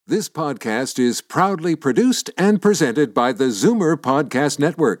This podcast is proudly produced and presented by the Zoomer Podcast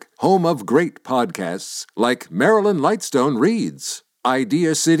Network, home of great podcasts like Marilyn Lightstone Reads,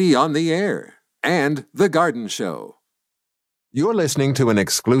 Idea City on the Air, and The Garden Show. You're listening to an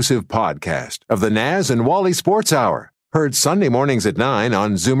exclusive podcast of the Naz and Wally Sports Hour, heard Sunday mornings at 9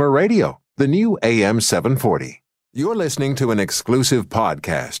 on Zoomer Radio, the new AM 740. You're listening to an exclusive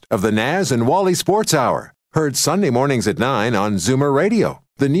podcast of the Naz and Wally Sports Hour, heard Sunday mornings at 9 on Zoomer Radio,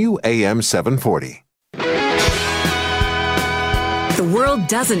 the new AM 740. The world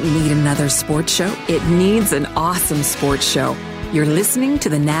doesn't need another sports show. It needs an awesome sports show. You're listening to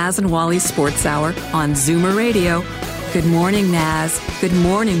the Naz and Wally Sports Hour on Zoomer Radio. Good morning, Naz. Good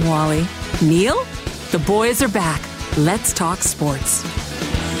morning, Wally. Neil, the boys are back. Let's talk sports.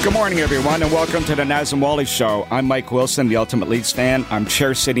 Good morning, everyone, and welcome to the Naz and Wally Show. I'm Mike Wilson, the Ultimate Leafs fan. I'm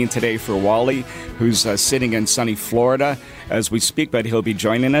chair sitting today for Wally, who's sitting in sunny Florida as we speak, but he'll be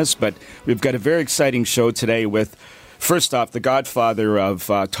joining us. But we've got a very exciting show today with, first off, the godfather of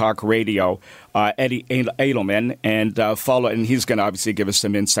talk radio, Eddie Edelman, and he's going to obviously give us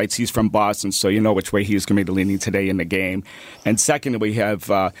some insights. He's from Boston, so you know which way he's going to be leaning today in the game. And second, we have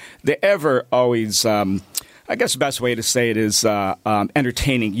the ever always... I guess the best way to say it is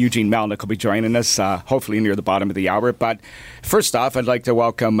entertaining Eugene Melnyk will be joining us, hopefully near the bottom of the hour. But first off, I'd like to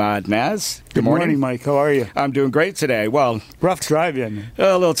welcome Naz. Good morning, Mike. How are you? I'm doing great today. Well, rough drive-in.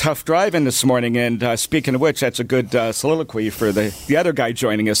 A little tough drive-in this morning. And speaking of which, that's a good soliloquy for the other guy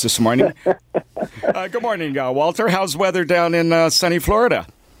joining us this morning. Good morning, Walter. How's weather down in sunny Florida?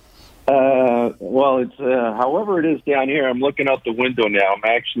 Well, it's however it is down here. I'm looking out the window now.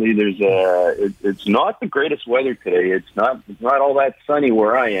 It's not the greatest weather today. It's not all that sunny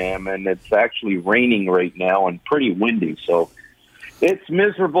where I am, and it's actually raining right now and pretty windy. So it's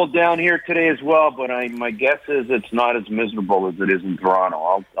miserable down here today as well. But my guess is it's not as miserable as it is in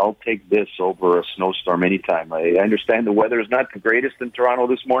Toronto. I'll take this over a snowstorm anytime. I understand the weather is not the greatest in Toronto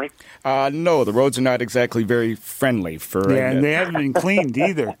this morning. No, the roads are not exactly very friendly for. Yeah, and they haven't been cleaned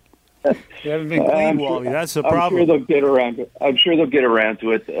either. They haven't been cleaned, Wally. That's the problem. I'm sure they'll get around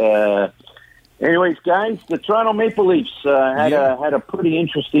to it. Anyways, guys, the Toronto Maple Leafs had a pretty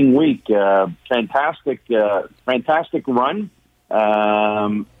interesting week. Fantastic run.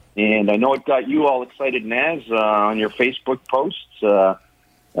 And I know it got you all excited, Naz, on your Facebook posts.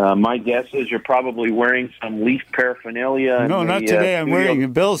 My guess is you're probably wearing some Leaf paraphernalia. No, not today. I'm wearing a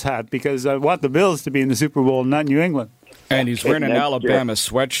Bills hat because I want the Bills to be in the Super Bowl, not New England. And he's wearing an Alabama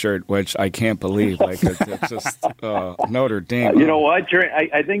sweatshirt, which I can't believe. Like it's just Notre Dame. You know what?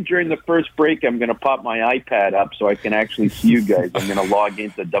 I think during the first break, I'm going to pop my iPad up so I can actually see you guys. I'm going to log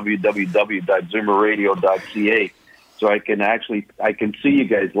into www.zoomerradio.ca so I can see you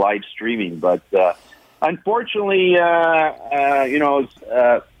guys live streaming. But unfortunately, managed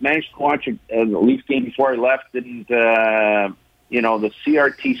to watch a Leaf game before I left. Didn't the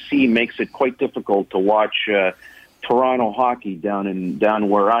CRTC makes it quite difficult to watch. Toronto hockey down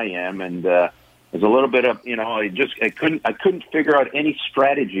where I am, and there's a little bit of I couldn't figure out any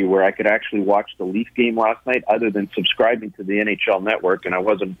strategy where I could actually watch the Leaf game last night other than subscribing to the NHL Network, and I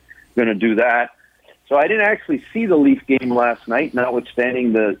wasn't going to do that, so I didn't actually see the Leaf game last night,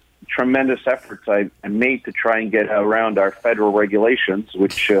 notwithstanding the tremendous efforts I made to try and get around our federal regulations,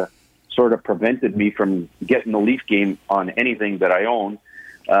 which sort of prevented me from getting the Leaf game on anything that I own.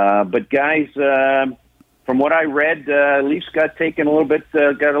 But guys. From what I read, Leafs got a little bit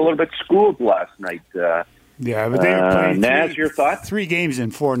schooled last night. But they were playing Naz, your thoughts? 3 games in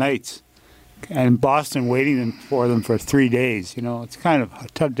 4 nights, and Boston waiting for them for 3 days. It's kind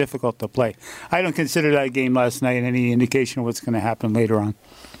of difficult to play. I don't consider that game last night any indication of what's going to happen later on.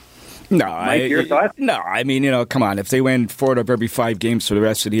 No, Mike, your thoughts? No, I mean, come on. If they win 4 out of every 5 games for the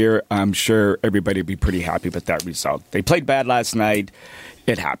rest of the year, I'm sure everybody would be pretty happy with that result. They played bad last night.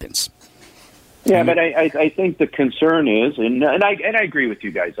 It happens. Yeah, but I think the concern is, and I agree with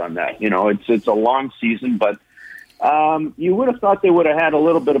you guys on that. It's a long season, but you would have thought they would have had a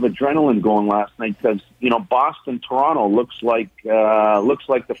little bit of adrenaline going last night because Boston Toronto looks like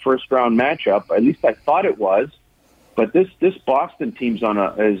the first round matchup. At least I thought it was, but this Boston team's on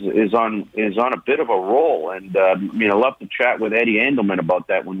a bit of a roll, and I'd love to chat with Eddie Edelman about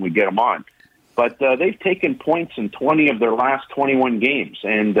that when we get him on. But they've taken points in 20 of their last 21 games,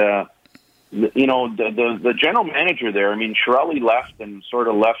 and. The general manager there, Chiarelli left and sort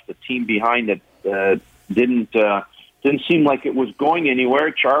of left the team behind that didn't seem like it was going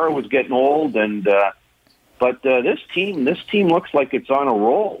anywhere. Chara was getting old, and but this team looks like it's on a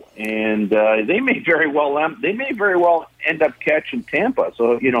roll, and they may very well end up catching Tampa.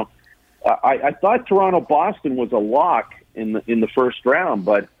 So I thought Toronto Boston was a lock in the first round.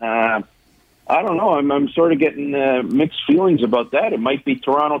 But I don't know. I'm sort of getting mixed feelings about that. It might be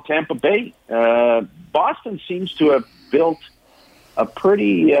Toronto, Tampa Bay. Boston seems to have built a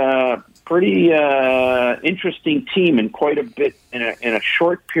pretty interesting team in quite a bit in a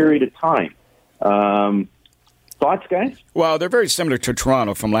short period of time. Thoughts, guys? Well, they're very similar to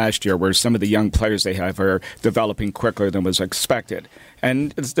Toronto from last year, where some of the young players they have are developing quicker than was expected.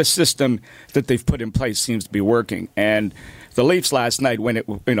 And the system that they've put in place seems to be working. And the Leafs last night, when it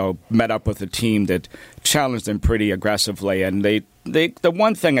met up with a team that challenged them pretty aggressively, and the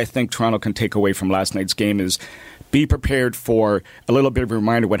one thing I think Toronto can take away from last night's game is be prepared for a little bit of a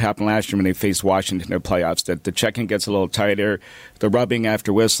reminder of what happened last year when they faced Washington in the playoffs, that the checking gets a little tighter, the rubbing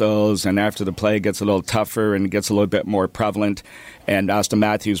after whistles and after the play gets a little tougher and gets a little bit more prevalent. And Auston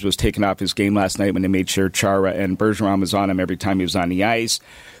Matthews was taken off his game last night when they made sure Chara and Bergeron was on him every time he was on the ice.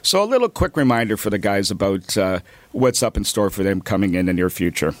 So a little quick reminder for the guys about what's up in store for them coming in the near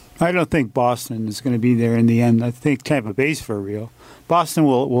future. I don't think Boston is going to be there in the end. I think Tampa Bay's for real. Boston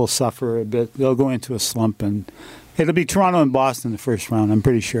will suffer a bit. They'll go into a slump, and it'll be Toronto and Boston in the first round, I'm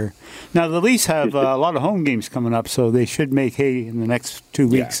pretty sure. Now, the Leafs have a lot of home games coming up, so they should make hay in the next 2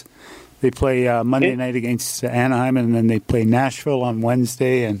 weeks. Yeah. They play Monday night against Anaheim, and then they play Nashville on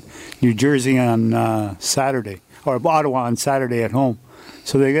Wednesday and New Jersey on Saturday, or Ottawa on Saturday at home.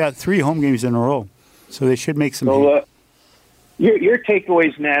 So they got 3 home games in a row. So they should make some hay. Your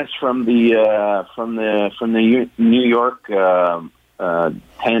takeaways, Naz, from the New York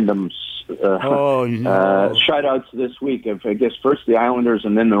tandems shutouts this week of, I guess, first the Islanders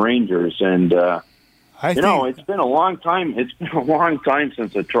and then the Rangers, and it's been a long time. It's been a long time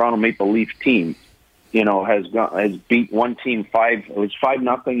since a Toronto Maple Leaf team, has beat one team 5. It was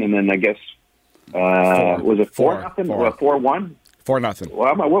 5-0, and then I guess was it 4-0 or 4-1? 4-0.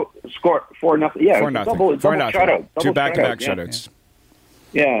 Well, score 4-0. Yeah, 4-0. Double shutout. 2 back-to-back shutouts.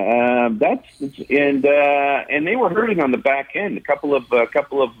 Yeah, and they were hurting on the back end. A couple of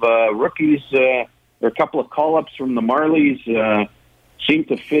rookies, or a couple of call-ups from the Marlies seemed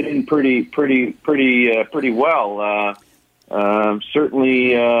to fit in pretty well.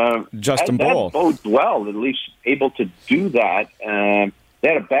 Certainly, Justin Bowl bodes well. At least able to do that. They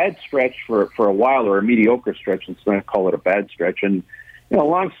had a bad stretch for a while, or a mediocre stretch. Let's not call it a bad stretch. And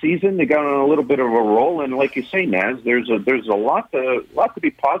long season, they got on a little bit of a roll, and like you say, Naz, there's a lot to be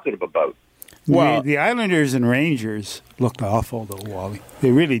positive about. Well, the Islanders and Rangers looked awful, though, Wally.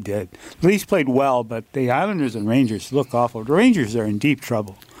 They really did. The Leafs played well, but the Islanders and Rangers look awful. The Rangers are in deep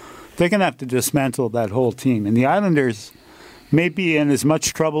trouble. They're going to have to dismantle that whole team, and the Islanders may be in as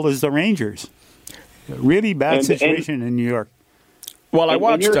much trouble as the Rangers. A really bad situation in New York. Well, I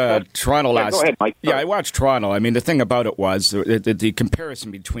watched Toronto last. Go ahead, Mike. Yeah, I watched Toronto. I mean, the thing about it was the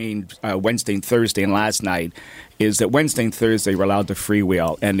comparison between Wednesday and Thursday and last night is that Wednesday and Thursday were allowed to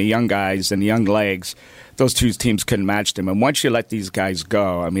freewheel, and the young guys and the young legs, those two teams couldn't match them. And once you let these guys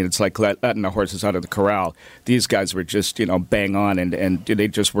go, I mean, it's like letting the horses out of the corral. These guys were just, bang on, and they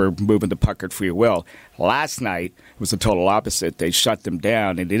just were moving the puck at free will. Last night was the total opposite. They shut them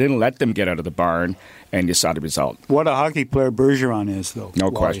down, and they didn't let them get out of the barn, and you saw the result. What a hockey player Bergeron is, though. No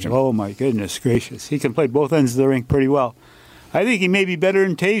question. Oh, my goodness gracious. He can play both ends of the rink pretty well. I think he may be better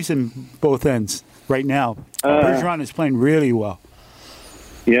than Taves in both ends right now. Bergeron is playing really well.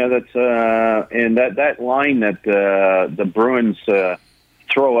 Yeah, that's and that line that the Bruins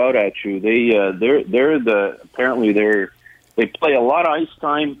throw out at you. They play a lot of ice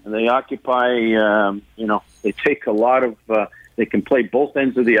time, and they occupy. They take a lot of. They can play both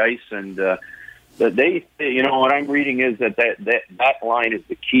ends of the ice, and what I'm reading is that line is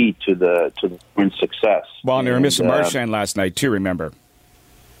the key to the Bruins' success. Well, and they were missing Marchand last night too. Remember,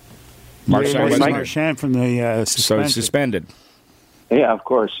 Marchand from the suspended. Yeah, of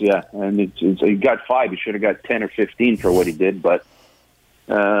course, yeah, and he got 5. He should have got 10 or 15 for what he did, but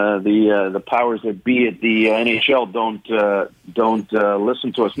the powers that be at the NHL don't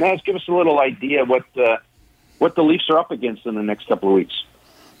listen to us. Naz, give us a little idea what the Leafs are up against in the next couple of weeks.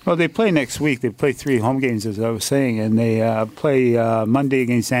 Well, they play next week. They play 3 home games, as I was saying, and they play Monday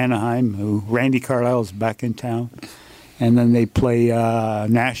against Anaheim, who Randy Carlisle's back in town, and then they play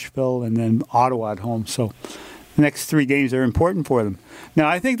Nashville and then Ottawa at home. So the next 3 games are important for them. Now,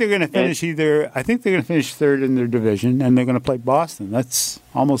 I think they're going to finish third in their division, and they're going to play Boston. That's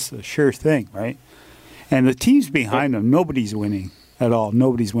almost a sure thing, right? And the teams behind them, nobody's winning at all.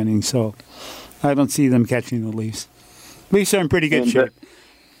 Nobody's winning, so I don't see them catching the Leafs. Leafs are in pretty good shape.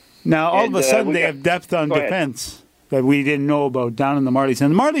 Now, all of a sudden, they have depth on defense. that we didn't know about down in the Marlies.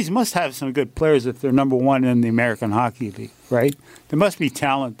 And the Marlies must have some good players if they're number one in the American Hockey League, right? There must be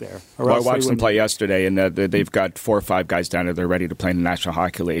talent there. Well, I watched them play yesterday, and they've got 4 or 5 guys down there. They're ready to play in the National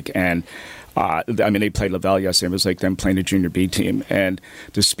Hockey League. And, they played Laval yesterday. It was like them playing a junior B team. And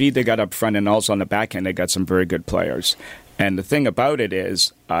the speed they got up front and also on the back end, they got some very good players. And the thing about it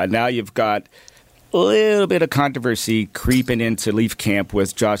is now you've got a little bit of controversy creeping into Leaf camp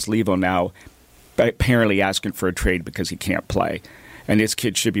with Josh Levo now apparently asking for a trade because he can't play. And this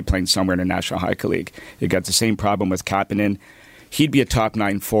kid should be playing somewhere in the National Hockey League. You got the same problem with Kapanen. He'd be a top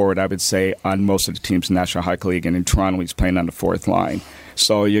 9 forward, I would say, on most of the teams in the National Hockey League. And in Toronto, he's playing on the 4th line.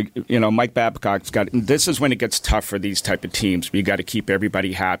 So, Mike Babcock's got – this is when it gets tough for these type of teams. You got to keep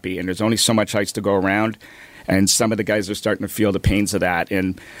everybody happy. And there's only so much ice to go around. And some of the guys are starting to feel the pains of that.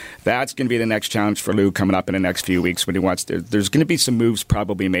 And that's going to be the next challenge for Lou coming up in the next few weeks when he wants to. There's going to be some moves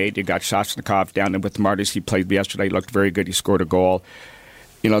probably made. You got Shashnikov down there with the Marlies. He played yesterday. He looked very good. He scored a goal.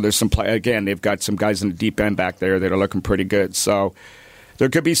 There's some play. Again, they've got some guys in the deep end back there that are looking pretty good. So there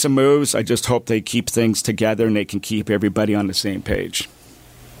could be some moves. I just hope they keep things together and they can keep everybody on the same page.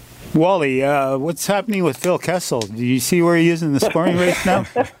 Wally, what's happening with Phil Kessel? Do you see where he is in the scoring race now?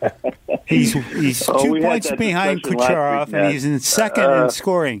 He's 2 points behind Kucherov, and he's in second in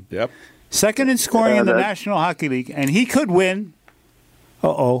scoring. Yep. Second in scoring in the National Hockey League, and he could win, the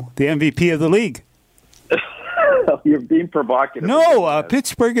MVP of the league. You're being provocative. No,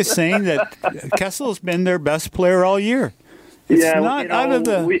 Pittsburgh is saying that Kessel's been their best player all year. It's out of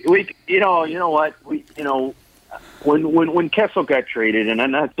the... you know what? When Kessel got traded, and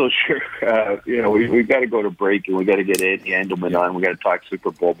I'm not so sure, we've got to go to break and we got to get Eddie Endelman on. We got to talk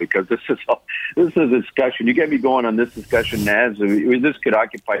Super Bowl because this is a discussion. You get me going on this discussion, Naz. This could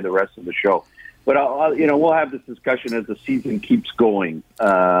occupy the rest of the show, but we'll have this discussion as the season keeps going.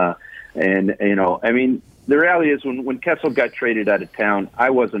 The reality is when Kessel got traded out of town,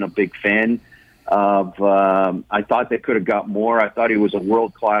 I wasn't a big fan of. I thought they could have got more. I thought he was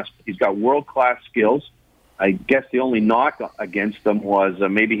he's got world-class skills. I guess the only knock against him was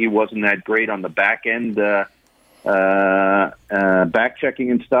maybe he wasn't that great on the back end, back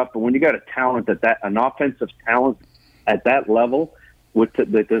checking and stuff. But when you got an offensive talent at that level, with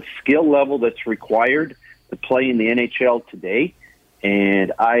the skill level that's required to play in the NHL today,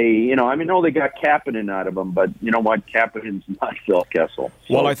 and I know they got Kapanen out of him, but you know what? Kapanen's not Phil Kessel.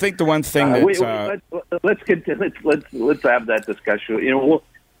 So, well, I think the one thing that let's have that discussion.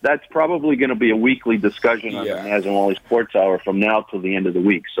 That's probably going to be a weekly discussion on the Naz and Wally Sports Hour from now till the end of the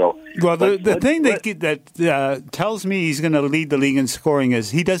week. So, well, the thing that tells me he's going to lead the league in scoring is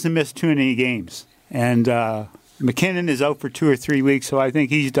he doesn't miss too many games, and McKinnon is out for 2 or 3 weeks, so I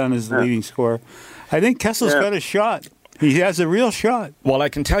think he's done as the leading scorer. I think Kessel's got a shot. He has a real shot. Well, I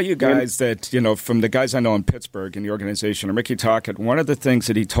can tell you guys that, from the guys I know in Pittsburgh in the organization, and Ricky Tocchet, one of the things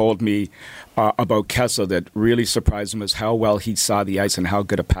that he told me about Kessel that really surprised him was how well he saw the ice and how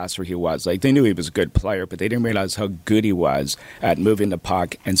good a passer he was. Like, they knew he was a good player, but they didn't realize how good he was at moving the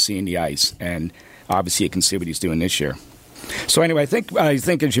puck and seeing the ice. And obviously you can see what he's doing this year. So anyway, I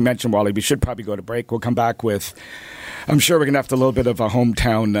think as you mentioned, Wally, we should probably go to break. We'll come back with... I'm sure we're going to have a little bit of a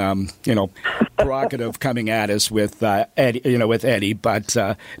hometown, prerogative coming at us with Eddie. But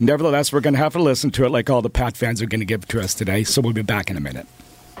nevertheless, we're going to have to listen to it like all the Pat fans are going to give to us today. So we'll be back in a minute.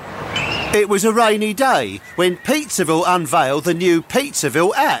 It was a rainy day when Pizzaville unveiled the new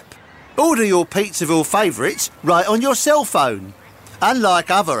Pizzaville app. Order your Pizzaville favourites right on your cell phone. Unlike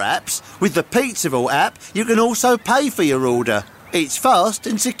other apps, with the Pizzaville app, you can also pay for your order. It's fast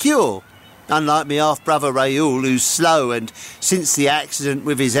and secure. Unlike me half-brother Raoul, who's slow and, since the accident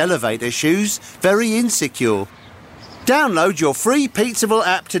with his elevator shoes, very insecure. Download your free Pizzaville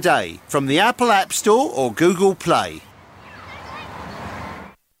app today from the Apple App Store or Google Play.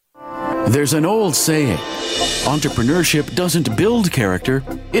 There's an old saying, entrepreneurship doesn't build character,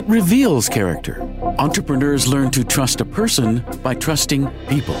 it reveals character. Entrepreneurs learn to trust a person by trusting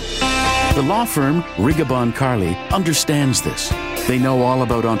people. The law firm Rigabon Carly understands this. They know all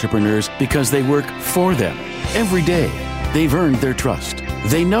about entrepreneurs because they work for them. Every day, they've earned their trust.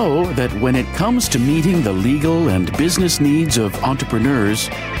 They know that when it comes to meeting the legal and business needs of entrepreneurs,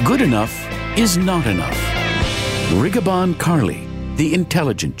 good enough is not enough. Rigabon Carly, the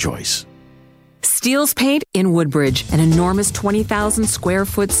intelligent choice. Steele's Paint in Woodbridge, an enormous 20,000 square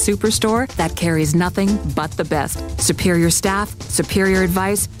foot superstore that carries nothing but the best. Superior staff, superior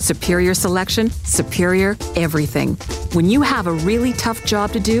advice, superior selection, superior everything. When you have a really tough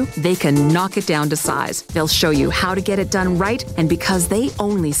job to do, they can knock it down to size. They'll show you how to get it done right, and because they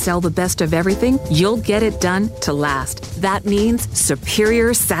only sell the best of everything, you'll get it done to last. That means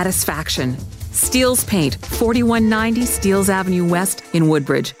superior satisfaction. Steele's Paint, 4190 Steeles Avenue West in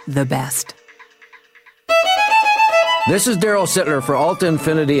Woodbridge. The best. This is Daryl Sittler for Alta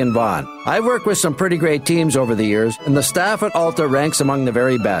Infinity in Vaughan. I've worked with some pretty great teams over the years, and the staff at Alta ranks among the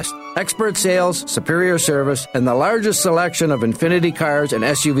very best. Expert sales, superior service, and the largest selection of Infinity cars and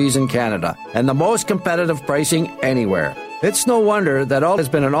SUVs in Canada, and the most competitive pricing anywhere. It's no wonder that Alta has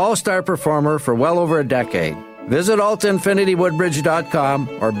been an all-star performer for well over a decade. Visit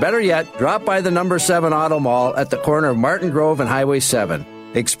AltaInfinityWoodbridge.com, or better yet, drop by the number 7 Auto Mall at the corner of Martin Grove and Highway 7.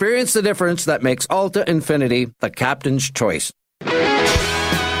 Experience the difference that makes Alta Infinity the captain's choice.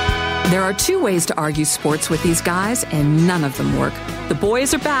 There are 2 ways to argue sports with these guys, and none of them work. The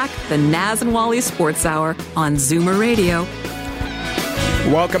boys are back, the Naz and Wally Sports Hour on Zoomer Radio.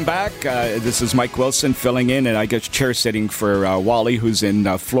 Welcome back. This is Mike Wilson filling in, and I guess chair sitting for Wally, who's in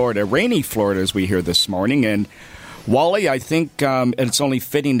Florida, rainy Florida, as we hear this morning. And Wally, I think it's only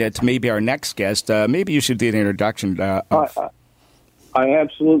fitting that maybe our next guest, maybe you should do the introduction. I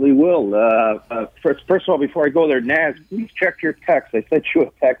absolutely will. First of all, before I go there, Naz, please check your text. I sent you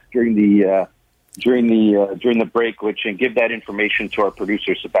a text during the break, and give that information to our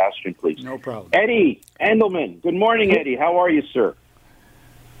producer Sebastian, please. No problem. Eddie Endelman. Good morning, Eddie. How are you, sir?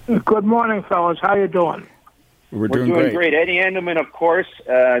 Good morning, fellas. How you doing? We're doing great. Eddie Endelman, of course,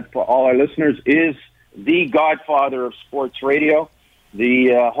 for all our listeners, is the godfather of sports radio.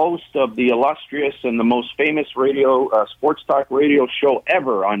 The host of the illustrious and the most famous sports talk radio show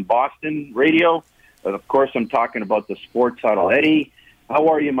ever on Boston radio. And of course, I'm talking about the Sports Huddle. Eddie, how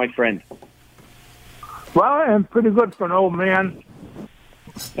are you, my friend? Well, I'm pretty good for an old man.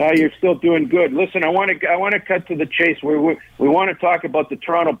 You're still doing good. Listen, I want to cut to the chase. We want to talk about the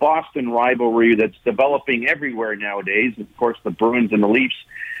Toronto-Boston rivalry that's developing everywhere nowadays. Of course, the Bruins and the Leafs,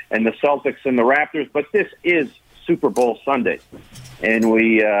 and the Celtics and the Raptors. But this is Super Bowl Sunday, and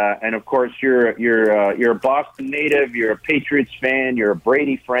and of course you're a Boston native, you're a Patriots fan, you're a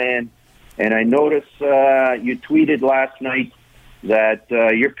Brady fan, and I noticed you tweeted last night that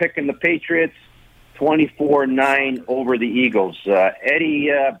you're picking the Patriots 24-9 over the Eagles.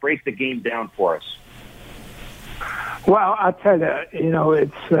 Eddie, break the game down for us. Well, I'll tell you,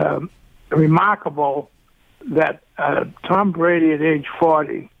 it's remarkable that Tom Brady at age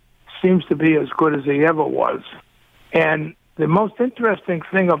 40 seems to be as good as he ever was. And the most interesting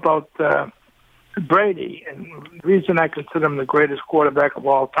thing about Brady, and the reason I consider him the greatest quarterback of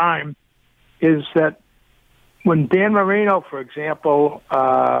all time, is that when Dan Marino, for example,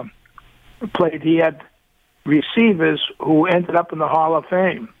 played, he had receivers who ended up in the Hall of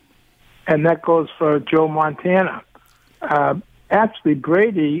Fame. And that goes for Joe Montana. Actually,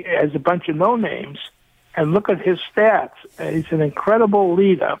 Brady has a bunch of no-names, and look at his stats. He's an incredible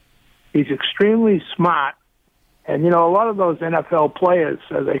leader. He's extremely smart. And, a lot of those NFL players,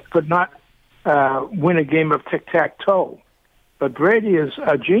 they could not win a game of tic-tac-toe. But Brady is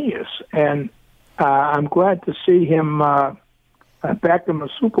a genius, and I'm glad to see him back in the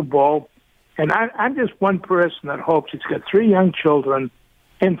Super Bowl. And I'm just one person that hopes. He's got 3 young children,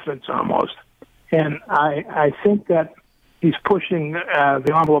 infants almost. And I think that he's pushing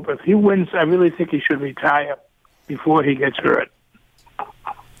the envelope. If he wins, I really think he should retire before he gets hurt.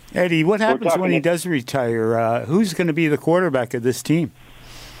 Eddie, what happens when he does retire? Who's going to be the quarterback of this team?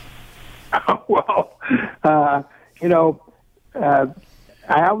 Well, I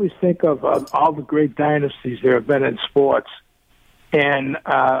always think of all the great dynasties there have been in sports. And,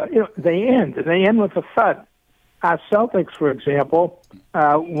 they end with a thud. Our Celtics, for example,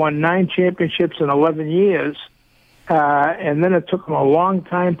 won 9 championships in 11 years, and then it took them a long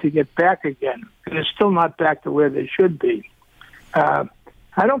time to get back again. And they're still not back to where they should be.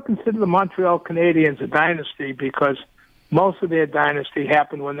 I don't consider the Montreal Canadiens a dynasty because most of their dynasty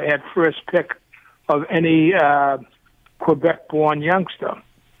happened when they had first pick of any Quebec-born youngster.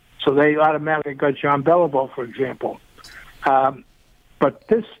 So they automatically got Jean Beliveau, for example. But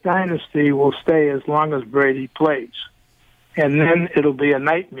this dynasty will stay as long as Brady plays. And then it'll be a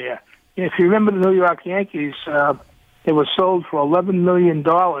nightmare. If you remember the New York Yankees, they were sold for $11 million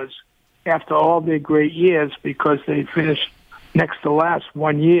after all their great years because they finished next to last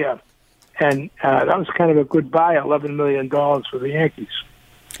 1 year. And that was kind of a good buy, $11 million for the Yankees.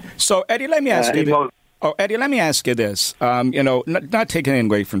 So, Eddie, let me ask you this. Eddie, let me ask you this. Not taking anything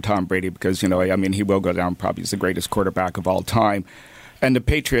away from Tom Brady because, he will go down probably as the greatest quarterback of all time. And the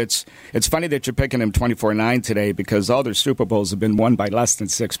Patriots, it's funny that you're picking them 24-9 today because all their Super Bowls have been won by less than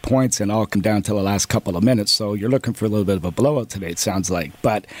 6 points and all come down to the last couple of minutes. So you're looking for a little bit of a blowout today, it sounds like.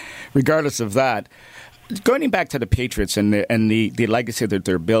 But regardless of that, going back to the Patriots and the legacy that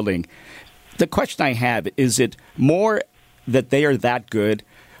they're building, the question I have, is it more that they are that good,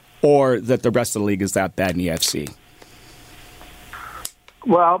 or that the rest of the league is that bad in the AFC?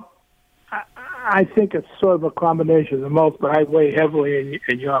 Well, I think it's sort of a combination of the most, but I weigh heavily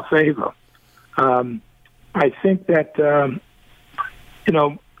in your favor. I think that,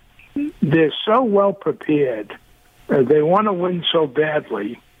 they're so well prepared. They want to win so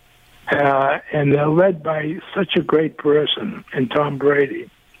badly, and they're led by such a great person in Tom Brady.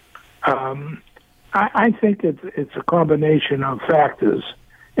 I think it's a combination of factors.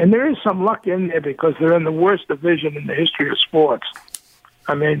 And there is some luck in there because they're in the worst division in the history of sports.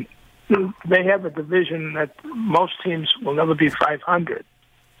 I mean, they have a division that most teams will never be 500.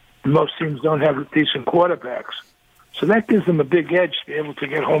 Most teams don't have decent quarterbacks. So that gives them a big edge to be able to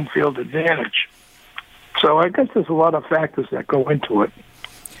get home field advantage. So I guess there's a lot of factors that go into it.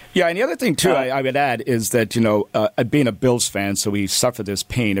 Yeah, and the other thing, too, I would add is that, being a Bills fan, so we suffer this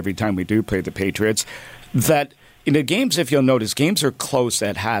pain every time we do play the Patriots, that in the games, if you'll notice, games are close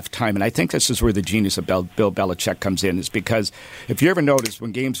at halftime, and I think this is where the genius of Bill Belichick comes in, is because if you ever notice,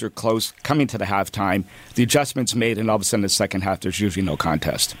 when games are close, coming to the halftime, the adjustment's made, and all of a sudden in the second half, there's usually no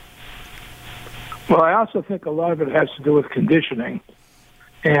contest. Well, I also think a lot of it has to do with conditioning,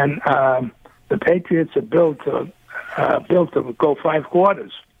 and the Patriots are built to go 5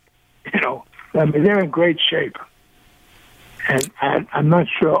 quarters. I mean, they're in great shape, and I'm not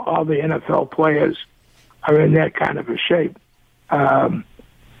sure all the NFL players are in that kind of a shape.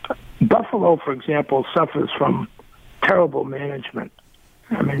 Buffalo, for example, suffers from terrible management.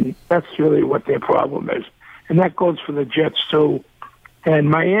 I mean, that's really what their problem is. And that goes for the Jets, too. And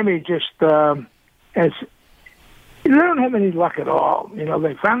Miami just they don't have any luck at all.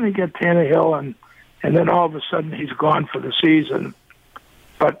 They finally get Tannehill, and then all of a sudden he's gone for the season.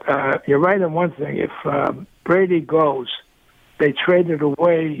 But you're right on one thing. If Brady goes, they traded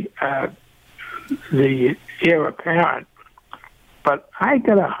away the heir apparent. But I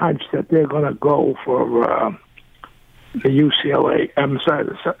got a hunch that they're going to go for the UCLA. I'm sorry,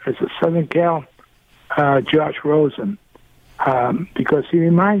 it's a Southern Cal, Josh Rosen, because he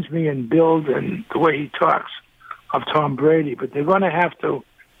reminds me in build and the way he talks of Tom Brady. But they're going to have to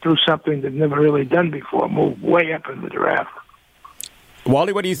do something they've never really done before, move way up in the draft.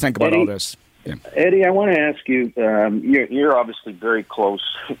 Wally, what do you think about all this? Yeah. Eddie, I want to ask you, you're obviously very close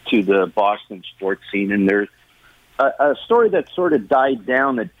to the Boston sports scene, and there's a story that sort of died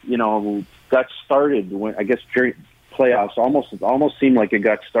down that, got started when, I guess, during playoffs, almost seemed like it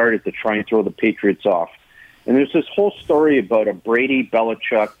got started to try and throw the Patriots off. And there's this whole story about a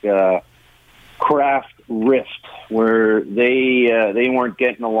Brady-Belichick Kraft rift where they weren't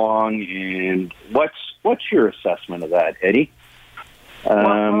getting along. And what's your assessment of that, Eddie?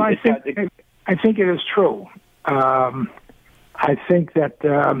 Well, I think it is true. I think that,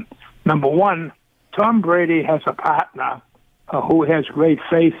 number one, Tom Brady has a partner who has great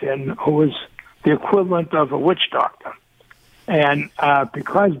faith in, who is the equivalent of a witch doctor. And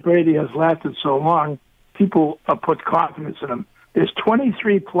because Brady has lasted so long, people put confidence in him. There's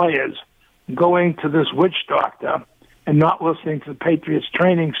 23 players going to this witch doctor and not listening to the Patriots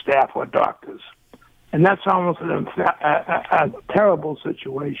training staff or doctors. And that's almost a terrible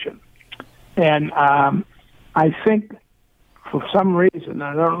situation. And I think for some reason,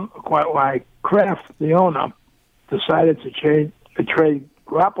 I don't know quite why, Kraft, the owner, decided to trade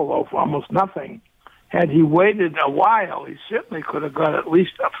Garoppolo for almost nothing. Had he waited a while, he certainly could have got at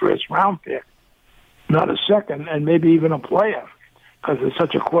least a first-round pick, not a second, and maybe even a player, because there's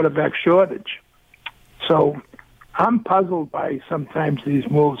such a quarterback shortage. So I'm puzzled by sometimes these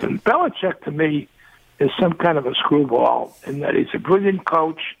moves. And Belichick, to me, is some kind of a screwball in that he's a brilliant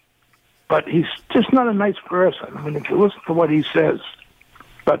coach, but he's just not a nice person. I mean, if you listen to what he says.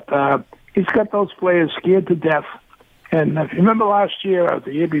 But he's got those players scared to death. And if you remember last year or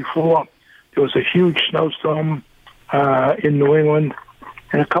the year before, there was a huge snowstorm in New England,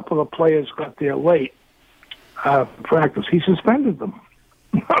 and a couple of players got there late for practice. He suspended them.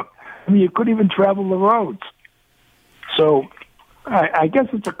 I mean, you couldn't even travel the roads. So I guess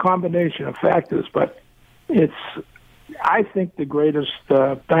it's a combination of factors, but it's, I think, the greatest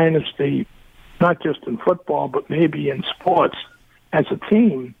dynasty, not just in football, but maybe in sports as a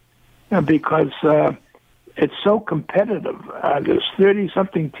team, because it's so competitive. There's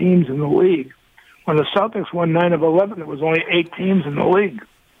 30-something teams in the league. When the Celtics won 9 of 11, there was only 8 teams in the league.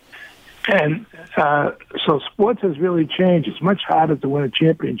 And so sports has really changed. It's much harder to win a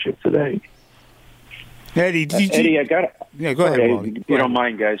championship today. Eddie, Eddie, I got it. Yeah, go ahead, Wally. If you don't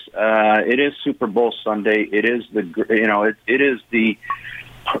mind, guys. It is Super Bowl Sunday. It is it is the,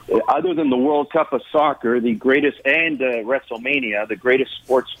 other than the World Cup of Soccer, the greatest, and WrestleMania, the greatest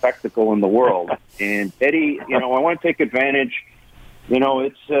sports spectacle in the world. And Eddie, I want to take advantage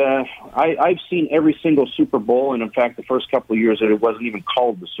it's I've seen every single Super Bowl, and in fact, the first couple of years that it wasn't even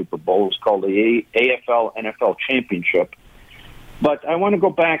called the Super Bowl; it was called the AFL NFL Championship. But I want to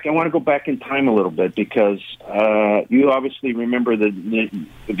go back. I want to go back in time a little bit because you obviously remember that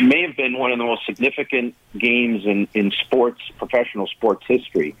it may have been one of the most significant games in sports, professional sports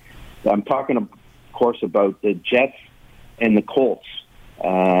history. I'm talking, of course, about the Jets and the Colts.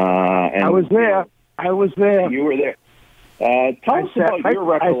 And I was there. You were there. Tell us about your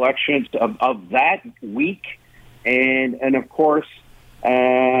recollections of that week, and of course,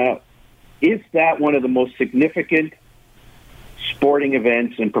 is that one of the most significant sporting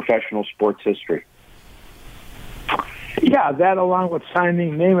events in professional sports history? Yeah, that along with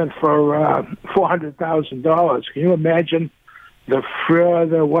signing Namath for $400,000. Can you imagine the furor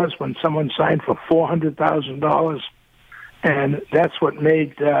there was when someone signed for $400,000? And that's what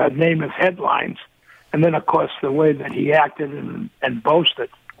made Namath headlines. And then, of course, the way that he acted and boasted.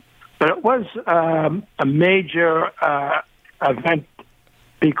 But it was a major event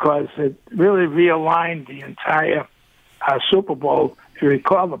because it really realigned the entire Super Bowl. If you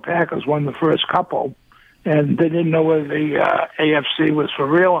recall, the Packers won the first couple, and they didn't know whether the AFC was for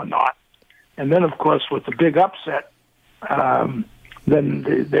real or not. And then, of course, with the big upset,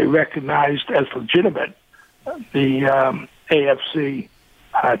 then they recognized as legitimate the AFC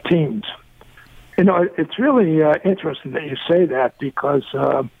teams. It's really interesting that you say that because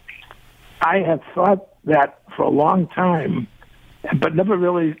I have thought that for a long time, but never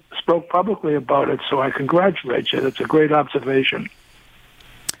really spoke publicly about it, so I congratulate you. That's a great observation.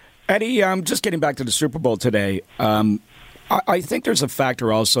 Eddie, just getting back to the Super Bowl today, I think there's a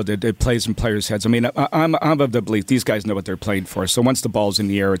factor also that it plays in players' heads. I mean, I'm of the belief these guys know what they're playing for. So once the ball's in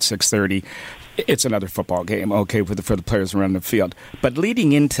the air at 6:30, it's another football game, okay, for the players around the field. But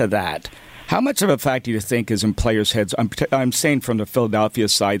leading into that, how much of a factor do you think is in players' heads? I'm saying from the Philadelphia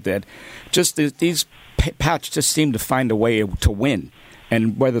side that just these Pats just seem to find a way to win.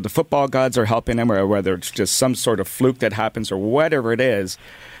 And whether the football gods are helping them or whether it's just some sort of fluke that happens or whatever it is,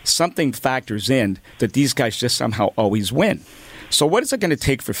 something factors in that these guys just somehow always win. So what is it going to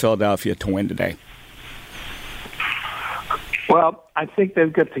take for Philadelphia to win today? Well, I think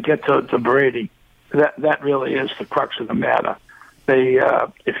they've got to get to Brady. That really is the crux of the matter.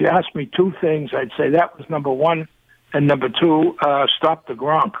 If you ask me two things, I'd say that was number one, and number two, stop the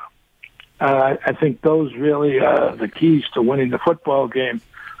Gronk. I think those really are the keys to winning the football game.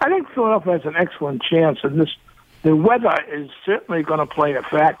 I think Philadelphia has an excellent chance, and the weather is certainly going to play a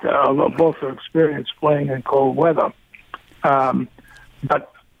factor, although both are experienced playing in cold weather.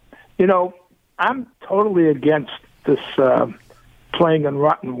 But, I'm totally against this playing in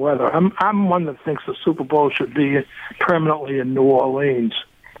rotten weather. I'm one that thinks the Super Bowl should be permanently in New Orleans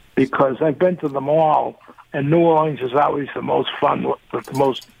because I've been to them all, and New Orleans is always the most fun with the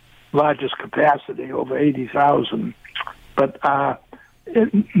most largest capacity, over 80,000. But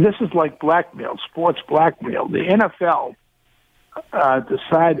this is like blackmail, sports blackmail. The NFL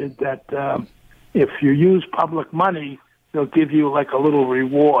decided that if you use public money, they'll give you like a little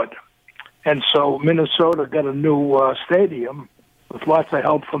reward. And so Minnesota got a new stadium with lots of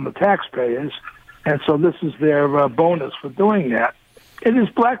help from the taxpayers, and so this is their bonus for doing that. It is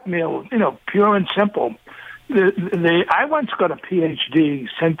blackmail, pure and simple. I once got a PhD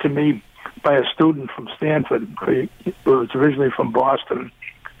sent to me by a student from Stanford who was originally from Boston.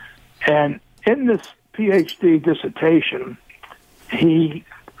 And in this PhD dissertation, he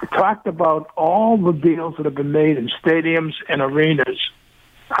talked about all the deals that have been made in stadiums and arenas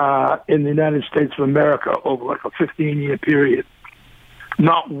in the United States of America over like a 15-year period.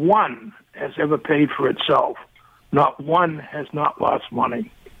 Not one has ever paid for itself. Not one has not lost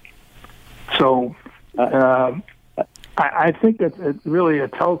money. So I think it's really a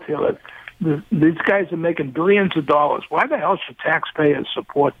telltale that these guys are making billions of dollars. Why the hell should taxpayers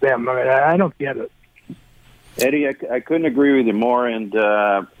support them? I mean, I don't get it. Eddie, I couldn't agree with you more. And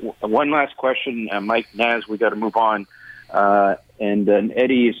one last question, Mike Naz, we got to move on. And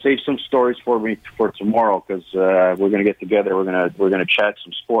Eddie, save some stories for me for tomorrow because we're going to get together. We're going to chat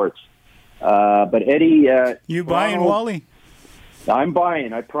some sports. But Eddie, you buying, Wally? I'm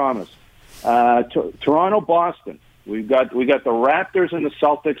buying. I promise. Toronto, Boston. We got the Raptors and the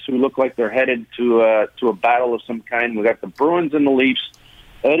Celtics who look like they're headed to a battle of some kind. We got the Bruins and the Leafs.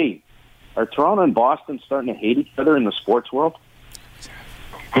 Eddie, are Toronto and Boston starting to hate each other in the sports world?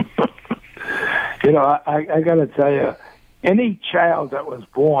 I got to tell you, any child that was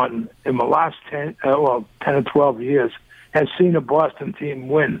born in the last 10 or 12 years has seen a Boston team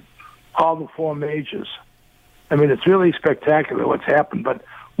win all the four majors. I mean, it's really spectacular what's happened. But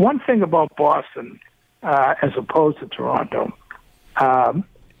one thing about Boston, as opposed to Toronto,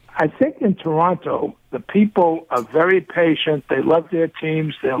 I think in Toronto, the people are very patient. They love their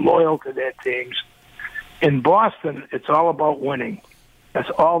teams. They're loyal to their teams. In Boston, it's all about winning. That's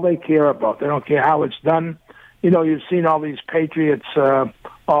all they care about. They don't care how it's done. You know, you've seen all these Patriots,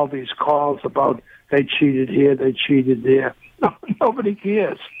 all these calls about they cheated here, they cheated there. Nobody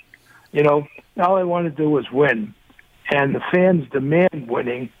cares. You know, all they want to do is win. And the fans demand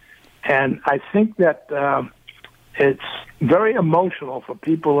winning. And I think that it's very emotional for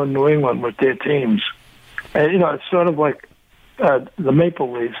people in New England with their teams. And, you know, it's sort of like the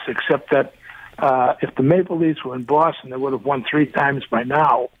Maple Leafs, except that if the Maple Leafs were in Boston, they would have won 3 times by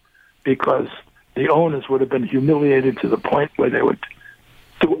now because the owners would have been humiliated to the point where they would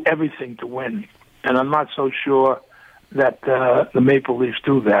do everything to win. And I'm not so sure that the Maple Leafs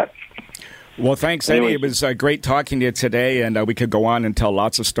do that. Well, thanks, Eddie. It was great talking to you today, and we could go on and tell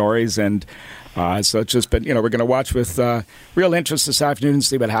lots of stories. And so it's just been, we're going to watch with real interest this afternoon and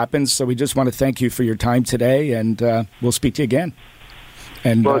see what happens. So we just want to thank you for your time today, and we'll speak to you again.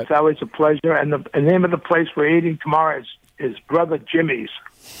 And, well, it's always a pleasure. And the name of the place we're eating tomorrow is Brother Jimmy's.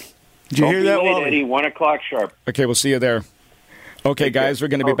 Did you hear that, Wally? Eddie, 1 o'clock sharp. Okay, we'll see you there. Okay, guys, we're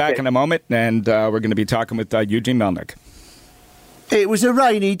going to be back in a moment, and we're going to be talking with Eugene Melnick. It was a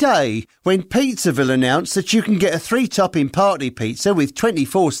rainy day when Pizzaville announced that you can get a 3-topping party pizza with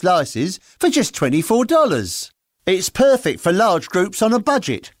 24 slices for just $24. It's perfect for large groups on a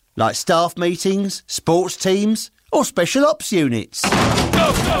budget, like staff meetings, sports teams, or special ops units.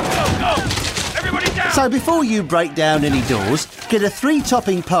 Go, go, go, go! Everybody down! So before you break down any doors, get a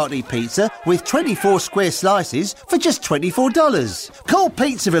 3-topping party pizza with 24 square slices for just $24. Call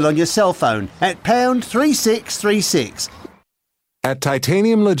Pizzaville on your cell phone at pound 3636. At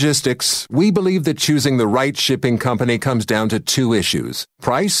Titanium Logistics, we believe that choosing the right shipping company comes down to 2 issues: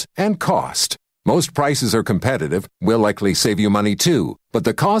 price and cost. Most prices are competitive, will likely save you money too, but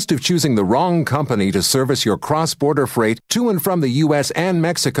the cost of choosing the wrong company to service your cross-border freight to and from the U.S. and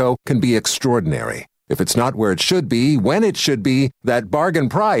Mexico can be extraordinary. If it's not where it should be, when it should be, that bargain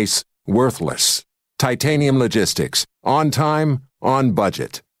price, worthless. Titanium Logistics. On time, on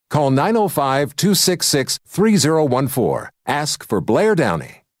budget. Call 905-266-3014. Ask for Blair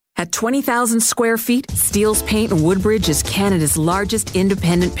Downey. At 20,000 square feet, Steele's Paint in Woodbridge is Canada's largest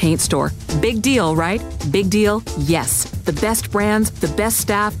independent paint store. Big deal, right? Big deal? Yes. The best brands, the best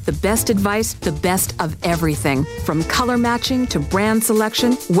staff, the best advice, the best of everything. From color matching to brand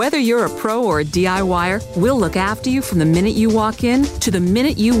selection, whether you're a pro or a DIYer, we'll look after you from the minute you walk in to the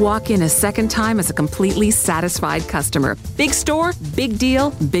minute you walk in a second time as a completely satisfied customer. Big store, big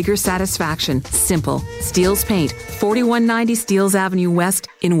deal, bigger satisfaction. Simple. Steele's Paint, 4190 Steeles Avenue West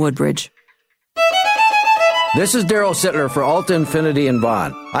in Woodbridge. This is Daryl Sittler for Alta Infinity in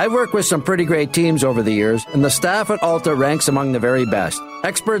Vaughan. I've worked with some pretty great teams over the years, and the staff at Alta ranks among the very best.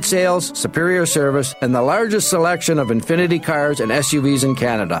 Expert sales, superior service, and the largest selection of Infinity cars and SUVs in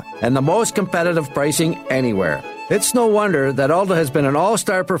Canada, and the most competitive pricing anywhere. It's no wonder that Alta has been an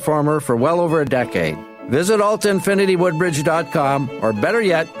all-star performer for well over a decade. Visit AltaInfinityWoodbridge.com, or better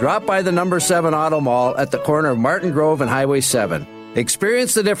yet, drop by the number 7 Auto Mall at the corner of Martin Grove and Highway 7.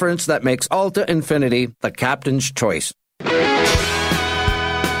 Experience the difference that makes Alta Infinity the captain's choice.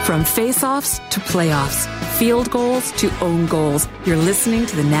 From face-offs to playoffs, field goals to own goals, you're listening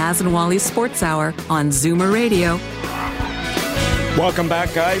to the Naz and Wally Sports Hour on Zoomer Radio. Welcome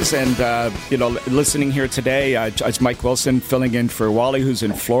back, guys, and listening here today, it's Mike Wilson filling in for Wally, who's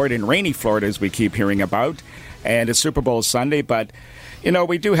in Florida, in rainy Florida, as we keep hearing about, and it's Super Bowl Sunday, but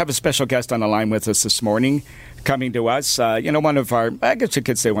we do have a special guest on the line with us this morning, coming to us, one of our, I guess you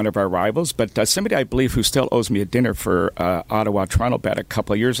could say one of our rivals, but somebody I believe who still owes me a dinner for Ottawa-Toronto bet a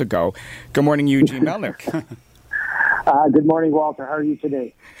couple of years ago. Good morning, Eugene Melnick. Good morning, Walter. How are you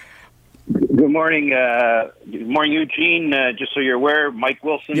today? Good morning, Eugene. Just so you're aware, Mike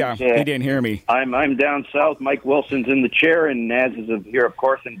Wilson. Yeah, he didn't hear me. I'm down south. Mike Wilson's in the chair, and Naz is here, of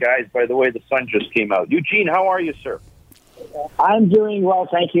course. And guys, by the way, the sun just came out. Eugene, how are you, sir? I'm doing well,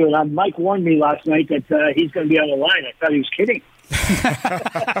 thank you. And Mike warned me last night that he's going to be on the line. I thought he was kidding.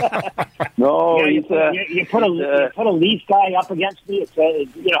 No, you put a Leaf guy up against me. It's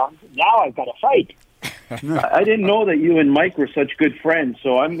now I've got to fight. I didn't know that you and Mike were such good friends,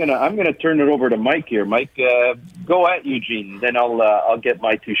 so I'm gonna turn it over to Mike here. Mike, go at Eugene, then I'll get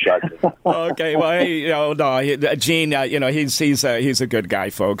my 2 shots. Okay, well, Gene, he's a good guy,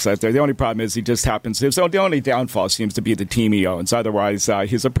 folks. The only problem is he just happens. So the only downfall seems to be the team he owns. Otherwise,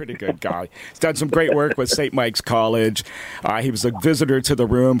 he's a pretty good guy. He's done some great work with St. Mike's College. He was a visitor to the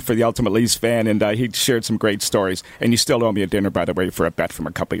room for the Ultimate Leafs fan, and he shared some great stories. And you still owe me a dinner, by the way, for a bet from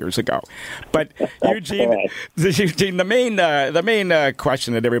a couple years ago. But Eugene. the main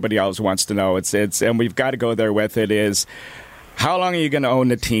question that everybody else wants to know, it's and we've got to go there with it, is how long are you going to own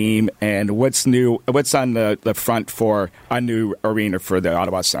the team, and what's on the front for a new arena for the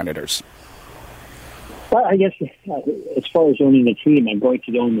Ottawa Senators? Well, I guess as far as owning the team, I'm going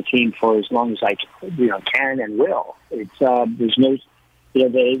to own the team for as long as I can and will. It's there's no,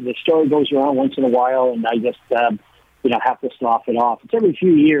 the story goes around once in a while, and I just have to slough it off. It's every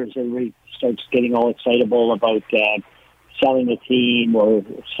few years everybody starts getting all excitable about selling a team or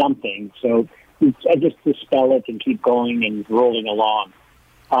something. So I just dispel it and keep going and rolling along.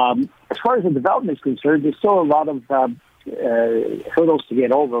 As far as the development is concerned, there's still a lot of hurdles to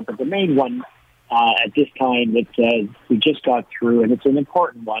get over, but the main one at this time that we just got through, and it's an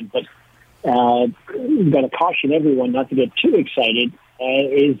important one, but we've got to caution everyone not to get too excited,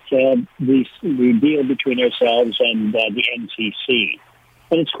 is the deal between ourselves and the NCC.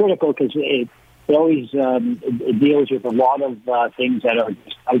 And it's critical because it always deals with a lot of things that are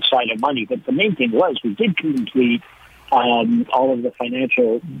outside of money. But the main thing was we did complete a lot of the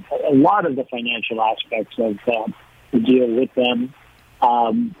financial aspects of the deal with them.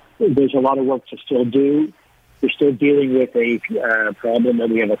 There's a lot of work to still do. We're still dealing with a problem that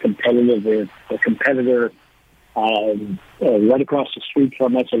we have a competitor right across the street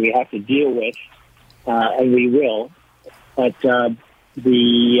from us that we have to deal with, and we will. But overall,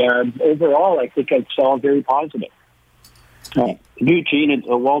 I think it's all very positive. Eugene, it's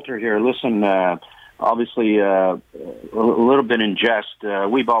Walter here. Listen, obviously, a little bit in jest.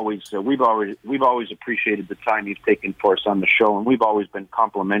 We've always appreciated the time you've taken for us on the show, and we've always been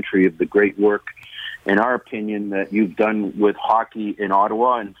complimentary of the great work, in our opinion, that you've done with hockey in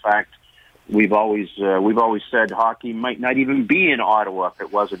Ottawa. In fact, we've always said hockey might not even be in Ottawa if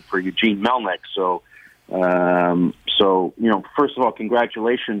it wasn't for Eugene Melnyk. So first of all,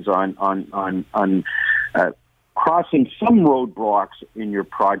 congratulations on crossing some roadblocks in your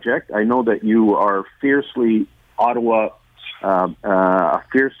project. I know that you are fiercely Ottawa, a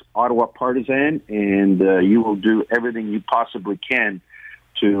fierce Ottawa partisan, and you will do everything you possibly can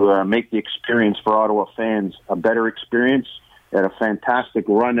to make the experience for Ottawa fans a better experience. Had a fantastic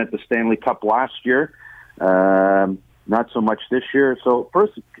run at the Stanley Cup last year, not so much this year. So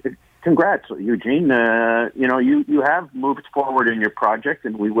first, congrats, Eugene. You have moved forward in your project,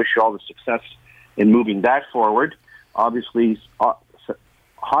 and we wish you all the success in moving that forward. Obviously,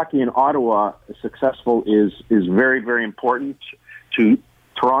 hockey in Ottawa successful is very, very important to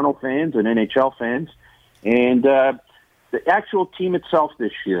Toronto fans and NHL fans. And the actual team itself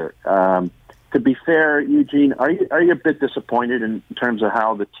this year, to be fair, Eugene, are you a bit disappointed in terms of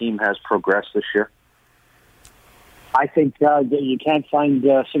how the team has progressed this year? I think that you can't find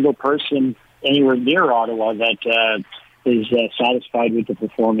a single person anywhere near Ottawa that is satisfied with the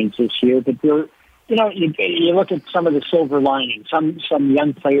performance this year. But you look at some of the silver lining. Some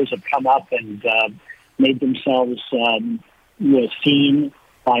young players have come up and made themselves seen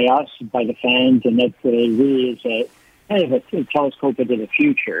by us, by the fans, and that really is a kind of a telescope into the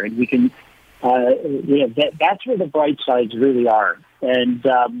future. And we can, that's where the bright sides really are. And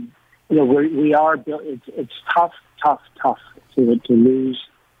we are. It's tough to lose,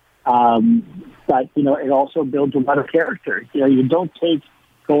 but it also builds a lot of character. You don't take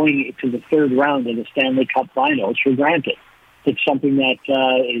going to the third round of the Stanley Cup Finals for granted. It's something that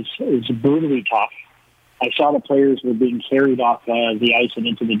is brutally tough. I saw the players were being carried off the ice and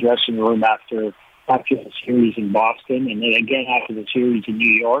into the dressing room after the series in Boston, and then again after the series in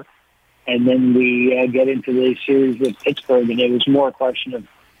New York, and then we get into the series with Pittsburgh, and it was more a question of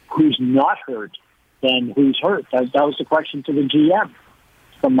who's not hurt than who's hurt. That was the question to the GM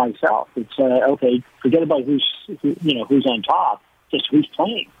from myself. It's okay, forget about who's on top, just who's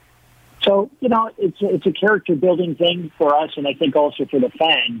playing. So it's a character building thing for us, and I think also for the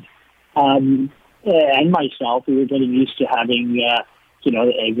fans and myself. We were getting used to having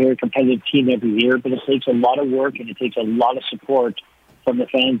a very competitive team every year, but it takes a lot of work and it takes a lot of support from the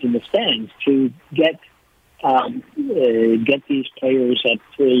fans in the stands to get these players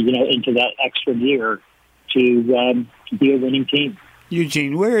into that extra gear to be a winning team.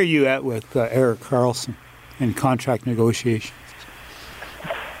 Eugene, where are you at with Erik Karlsson in contract negotiations?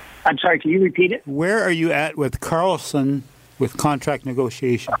 I'm sorry, can you repeat it? Where are you at with Karlsson with contract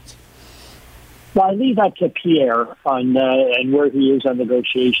negotiations? Well, I leave that to Pierre on and where he is on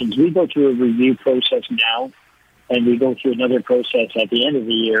negotiations. We go through a review process now, and we go through another process at the end of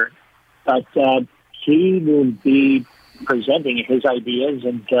the year. But he will be presenting his ideas,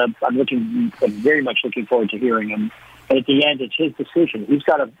 and I'm very much looking forward to hearing him. But at the end, it's his decision. He's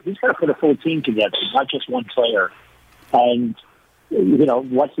got to put a full team together, not just one player. And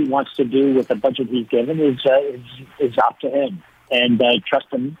what he wants to do with the budget he's given is up to him. And I trust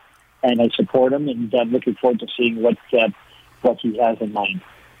him, and I support him, and I'm looking forward to seeing what he has in mind.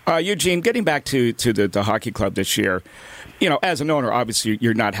 Eugene, getting back to the hockey club this year, as an owner, obviously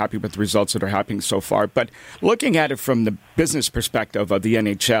you're not happy with the results that are happening so far. But looking at it from the business perspective of the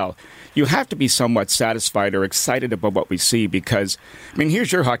NHL, you have to be somewhat satisfied or excited about what we see because,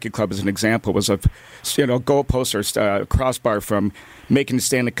 here's your hockey club as an example. It was a goalpost or crossbar from making the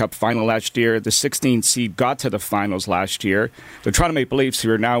Stanley Cup final last year. The 16 seed got to the finals last year. The Toronto Maple Leafs,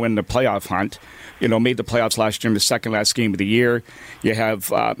 who are now in the playoff hunt, made the playoffs last year in the second last game of the year. You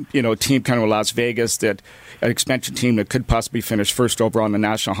have, a team kind of Las Vegas, that an expansion team that could possibly finish first overall in the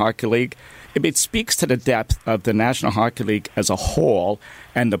National Hockey League. It speaks to the depth of the National Hockey League as a whole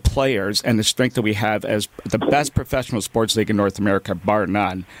and the players and the strength that we have as the best professional sports league in North America, bar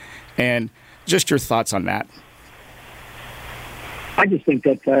none. And just your thoughts on that. I just think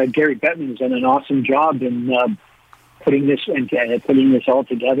that Gary Bettman has done an awesome job in putting this all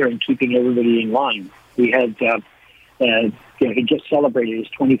together and keeping everybody in line. We had, he just celebrated his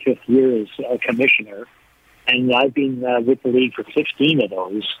 25th year as a commissioner, and I've been with the league for 16 of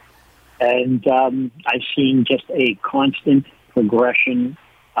those. And I've seen just a constant progression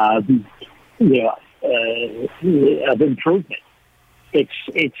of improvement.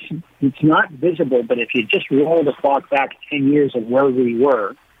 It's not visible, but if you just roll the clock back 10 years of where we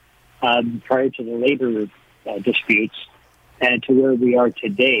were prior to the labor disputes and to where we are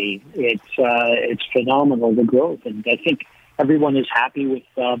today, it's phenomenal, the growth. And I think everyone is happy with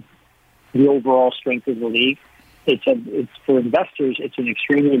the overall strength of the league. It's for investors. It's an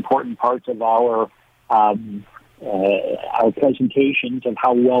extremely important part of our presentations of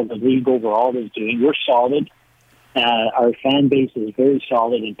how well the league overall is doing. We're solid. Our fan base is very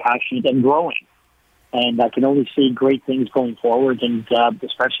solid and passionate and growing. And I can only see great things going forward, and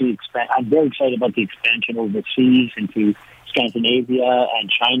especially I'm very excited about the expansion overseas into Scandinavia and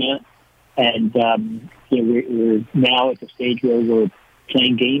China. And we're now at the stage where we're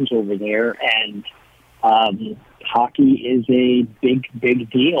playing games over there, and hockey is a big, big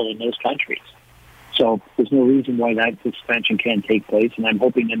deal in those countries. So there's no reason why that expansion can't take place, and I'm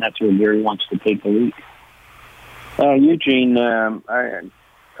hoping that that's where Gary wants to take the league. Eugene, I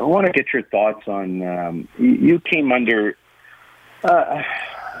want to get your thoughts on, you came under a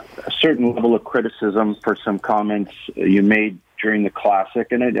certain level of criticism for some comments you made during the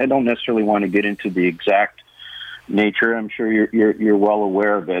Classic, and I don't necessarily want to get into the exact nature. I'm sure you're well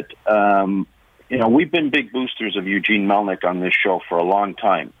aware of it. We've been big boosters of Eugene Melnyk on this show for a long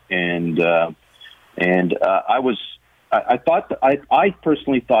time, and I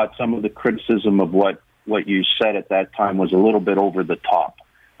personally thought some of the criticism of what you said at that time was a little bit over the top.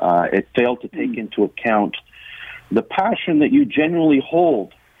 It failed to take into account the passion that you genuinely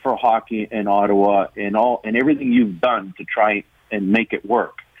hold for hockey in Ottawa and everything you've done to try and make it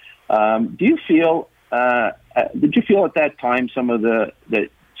work. Did you feel at that time some of the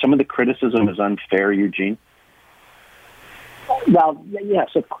criticism is unfair, Eugene? Well, yes,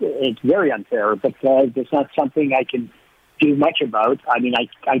 it's very unfair, but it's not something I can do much about. I mean,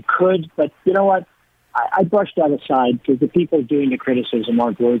 I could, but you know what? I brushed that aside because the people doing the criticism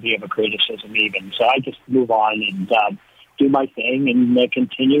aren't worthy of a criticism even. So I just move on and do my thing and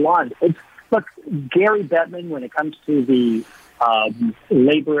continue on. Look, Gary Bettman, when it comes to the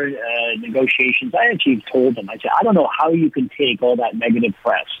labor negotiations, I actually told him, I said, I don't know how you can take all that negative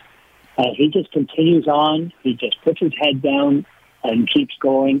press. He just continues on. He just puts his head down and keeps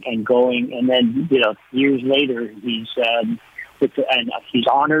going and going. And then, years later, he's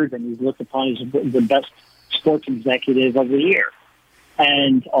honored and he's looked upon as the best sports executive of the year.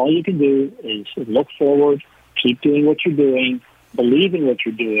 And all you can do is look forward, keep doing what you're doing, believe in what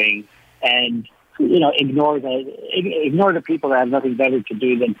you're doing, and ignore the people that have nothing better to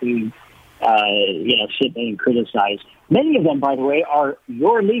do than to sit and criticize. Many of them, by the way, are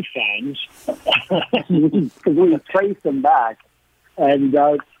your Leaf fans because we trace them back. And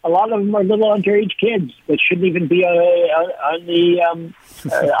a lot of them are little underage kids that shouldn't even be on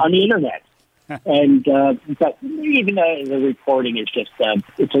the internet. And but even the reporting is just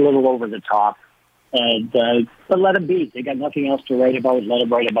it's a little over the top. And but let them be. They got nothing else to write about. Let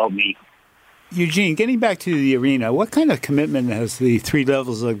them write about me. Eugene, getting back to the arena, what kind of commitment has the three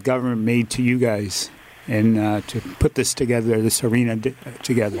levels of government made to you guys and to put this arena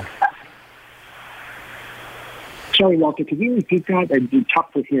together? Sorry, Walter, could you repeat that? It'd be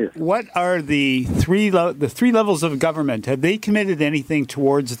tough to hear. What are the three levels of government? Have they committed anything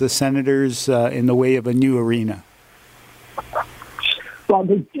towards the Senators in the way of a new arena? Well,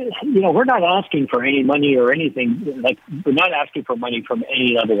 we're not asking for any money or anything. Like, we're not asking for money from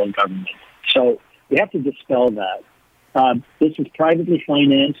any level of government. So we have to dispel that. This is privately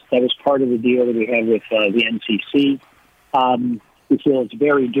financed. That was part of the deal that we had with the NCC. We feel it's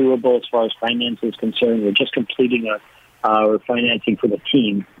very doable as far as finance is concerned. We're just completing our financing for the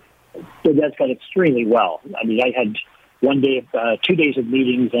team. So that's gone extremely well. I mean, I had 2 days of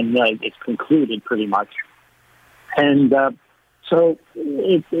meetings, and it's concluded pretty much. And so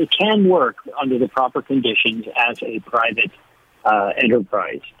it can work under the proper conditions as a private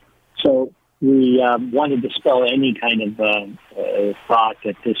enterprise. So we want to dispel any kind of thought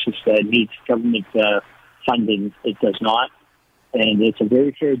that this needs government funding. It does not. And it's a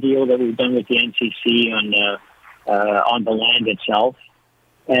very fair deal that we've done with the NCC on the land itself.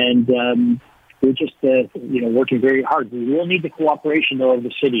 And we're just working very hard. We will need the cooperation, though, of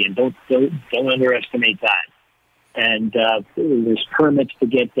the city, and don't underestimate that. And there's permits to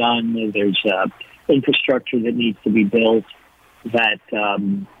get done. There's infrastructure that needs to be built that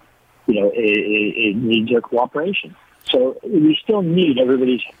it needs your cooperation. So we still need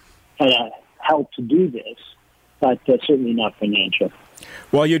everybody's help to do this, but certainly not financial.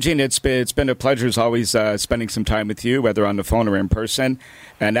 Well, Eugene, it's been a pleasure as always spending some time with you, whether on the phone or in person.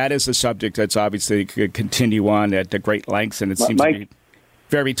 And that is a subject that's obviously could continue on at great lengths, and it seems to be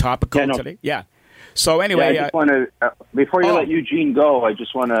very topical today. Yeah. So anyway, I just want to before you let Eugene go, I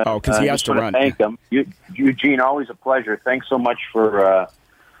just want to because he has to run. Thank him, Eugene. Always a pleasure. Thanks so much for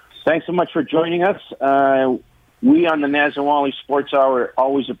joining us. We on the Naz and Wally Sports Hour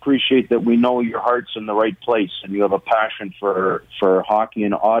always appreciate that we know your heart's in the right place and you have a passion for hockey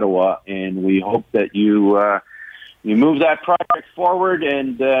in Ottawa, and we hope that you move that project forward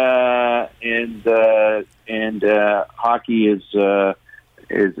and hockey is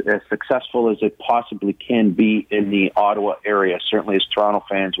as successful as it possibly can be in the Ottawa area. Certainly as Toronto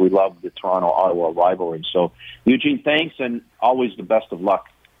fans, we love the Toronto-Ottawa rivalry. So, Eugene, thanks, and always the best of luck.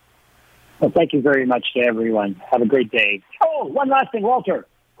 Well, thank you very much to everyone. Have a great day. Oh, one last thing, Walter.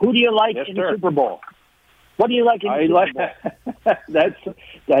 Who do you like in the Super Bowl? What do you like in the Super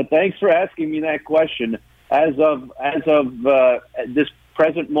Bowl? Thanks for asking me that question. As of this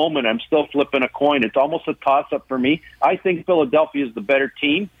present moment, I'm still flipping a coin. It's almost a toss-up for me. I think Philadelphia is the better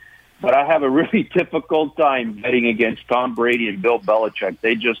team, but I have a really difficult time betting against Tom Brady and Bill Belichick.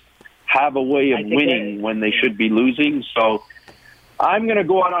 They just have a way of winning when they should be losing. So I'm going to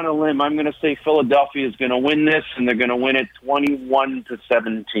go out on a limb. I'm going to say Philadelphia is going to win this, and they're going to win it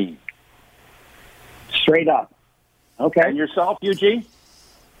 21-17. Straight up. Okay. And yourself, Eugene?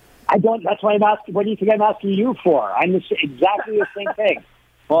 I don't. That's why I'm asking. What do you think I'm asking you for? I'm exactly the same thing.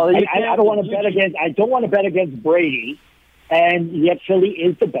 Well, I don't want to bet against. I don't want to bet against Brady, and yet Philly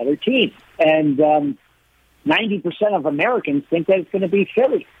is the better team. And 90% of Americans think that it's going to be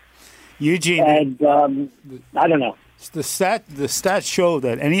Philly. Eugene, and I don't know. The stats show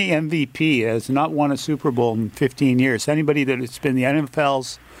that any MVP has not won a Super Bowl in 15 years. Anybody that has been the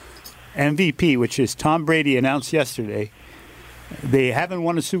NFL's MVP, which is Tom Brady, announced yesterday, they haven't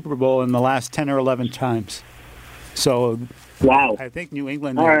won a Super Bowl in the last 10 or 11 times. So, wow. I think New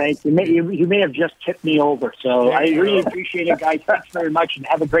England... All right. You may have just tipped me over. So I really appreciate it, guys. Thanks very much, and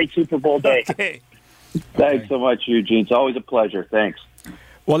have a great Super Bowl day. Okay. Thanks so much, Eugene. It's always a pleasure. Thanks.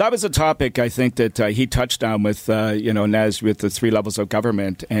 Well, that was a topic I think that he touched on with, Naz, with the three levels of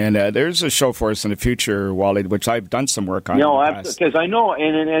government. And there's a show for us in the future, Wally, which I've done some work on. Because I know,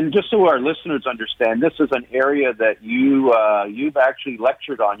 and just so our listeners understand, this is an area that you've actually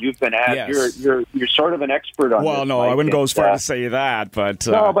lectured on. You've been asked. Yes. You're sort of an expert on. Well, this, no, Mike, I wouldn't go as far to say that, but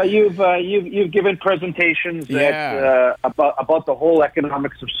no, but you've given presentations that, about the whole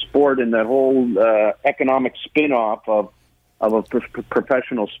economics of sport and the whole economic spin-off of a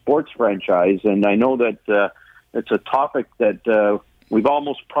professional sports franchise, and I know that it's a topic that we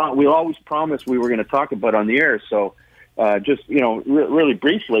always promised we were going to talk about on the air. So, just really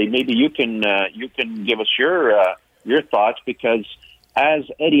briefly, maybe you can give us your thoughts, because as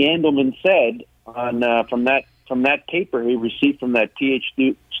Eddie Andelman said from that paper he received from that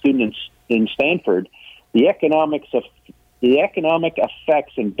PhD student in Stanford, the economic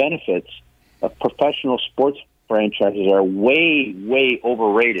effects and benefits of professional sports franchises are way, way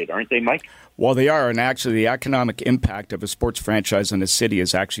overrated, aren't they, Mike? Well, they are, and actually the economic impact of a sports franchise in a city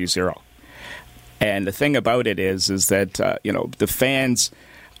is actually zero. And the thing about it is that, the fans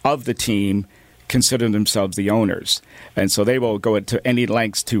of the team consider themselves the owners. And so they will go to any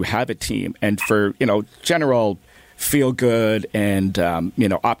lengths to have a team. And for, general feel-good and,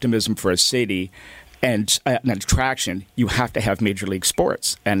 optimism for a city, and an attraction, you have to have Major League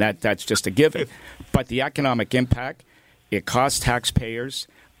Sports, and that's just a given. But the economic impact it costs taxpayers.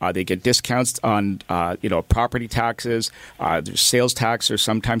 They get discounts on, property taxes. Their sales tax are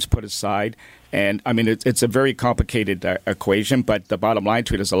sometimes put aside. And, I mean, it's a very complicated equation, but the bottom line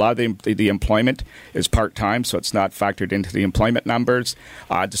to it is a lot of the employment is part-time, so it's not factored into the employment numbers.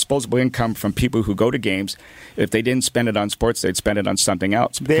 Disposable income from people who go to games, if they didn't spend it on sports, they'd spend it on something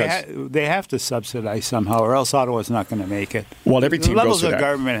else. They have to subsidize somehow, or else Ottawa's not going to make it. Well, every team the levels goes through of that.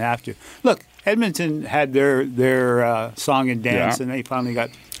 government have to. Look, Edmonton had their song and dance, and they finally got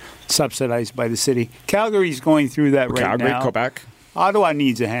subsidized by the city. Calgary's going through that right Calgary, now. Quebec. Ottawa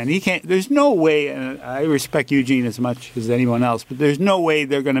needs a hand. He can't. There's no way. And I respect Eugene as much as anyone else, but there's no way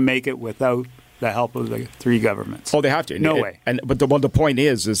they're going to make it without the help of the three governments. Oh, they have to. No way. But the point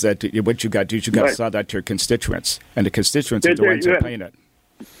is that what you got to do is you got to sell that to your constituents, and the constituents are the ones that are paying it.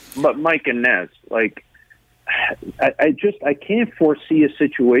 But Mike and Naz, I can't foresee a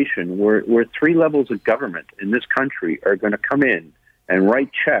situation where three levels of government in this country are going to come in and write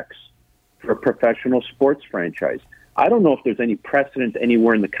checks for a professional sports franchise. I don't know if there's any precedent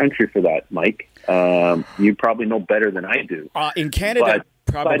anywhere in the country for that, Mike. You probably know better than I do. In Canada,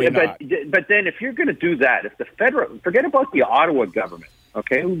 probably not. But then if you're going to do that, if the federal, forget about the Ottawa government,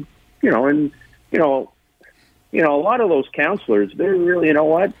 okay? A lot of those councillors, they're really,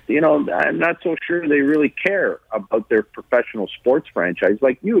 I'm not so sure they really care about their professional sports franchise.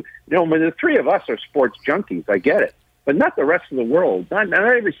 When the three of us are sports junkies, I get it. But not the rest of the world. Not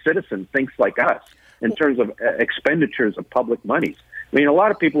every citizen thinks like us in terms of expenditures of public monies. I mean, a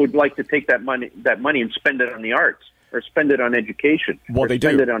lot of people would like to take that money and spend it on the arts or spend it on education or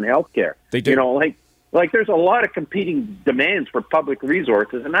spend it on healthcare. They do. Like there's a lot of competing demands for public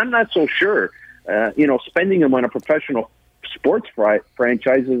resources, and I'm not so sure, spending them on a professional sports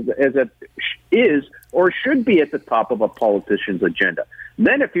franchise is or should be at the top of a politician's agenda.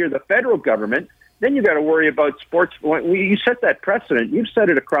 Then if you're the federal government, then you got to worry about sports. When you set that precedent, you've set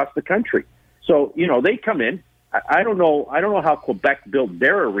it across the country. So, they come in. I don't know how Quebec built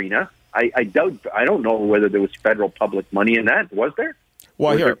their arena. I don't know whether there was federal public money in that. Was there?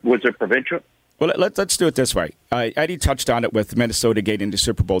 Well, was there provincial? Well, let's do it this way. Eddie touched on it with Minnesota getting the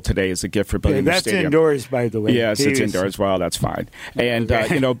Super Bowl today as a gift for building the stadium. That's indoors, by the way. Yes, it's indoors. Well, that's fine. And,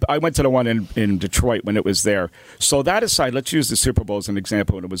 I went to the one in Detroit when it was there. So that aside, let's use the Super Bowl as an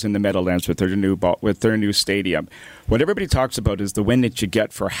example when it was in the Meadowlands with their new stadium. What everybody talks about is the win that you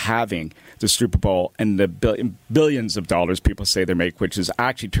get for having the Super Bowl and the billions of dollars people say they make, which is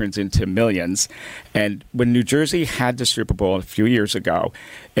actually turns into millions. And when New Jersey had the Super Bowl a few years ago,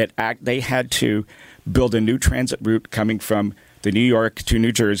 they had to build a new transit route coming from the New York to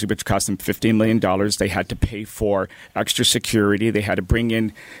New Jersey, which cost them $15 million. They had to pay for extra security. They had to bring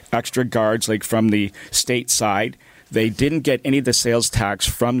in extra guards from the state side. They didn't get any of the sales tax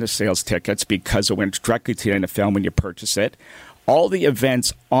from the sales tickets because it went directly to the NFL when you purchase it. All the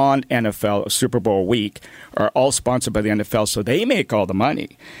events on NFL Super Bowl week are all sponsored by the NFL, so they make all the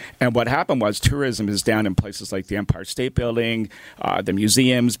money. And what happened was tourism is down in places like the Empire State Building, the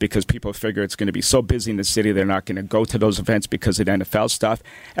museums, because people figure it's going to be so busy in the city they're not going to go to those events because of the NFL stuff.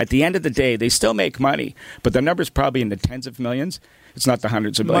 At the end of the day, they still make money, but the number's probably in the tens of millions. It's not the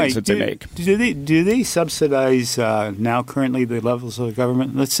hundreds of millions that they make. Do they subsidize now currently the levels of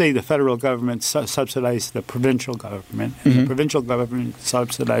government? Let's say the federal government subsidizes the provincial government, and the provincial government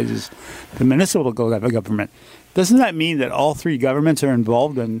subsidizes the municipal government. Doesn't that mean that all three governments are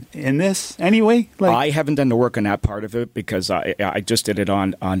involved in this anyway? I haven't done the work on that part of it because I just did it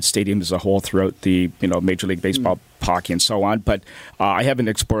on stadiums as a whole throughout the Major League Baseball, hockey, and so on. But I haven't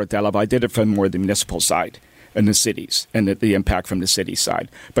explored that level. I did it from more the municipal side and the cities and the impact from the city side.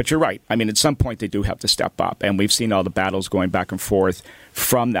 But you're right. I mean, at some point they do have to step up, and we've seen all the battles going back and forth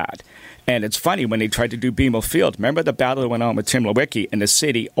from that. And it's funny when they tried to do BMO Field. Remember the battle that went on with Tim Lewicki and the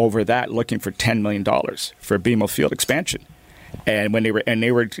city over that, looking for $10 million for BMO Field expansion. And when they were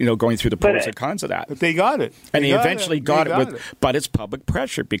going through the pros and cons of that. But they got it. They eventually got it. But it's public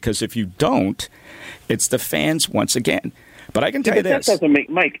pressure, because if you don't, it's the fans once again. But I can tell you this. That doesn't make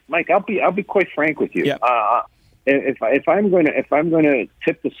Mike. I'll be quite frank with you. Yeah. If I'm going to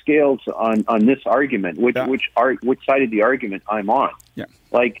tip the scales on this argument, which side of the argument I'm on,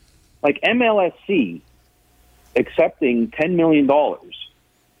 like MLSC accepting $10 million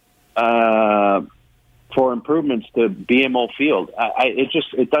for improvements to BMO Field,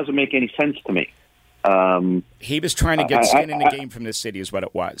 it doesn't make any sense to me. He was trying to get skin in the game from this city, is what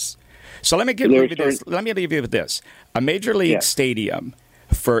it was. So let me leave you with this. A major league stadium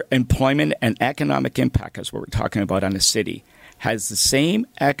for employment and economic impact, as what we're talking about on the city, has the same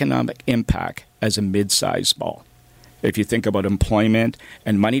economic impact as a mid-sized ball. If you think about employment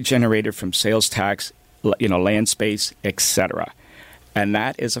and money generated from sales tax land space, etc. And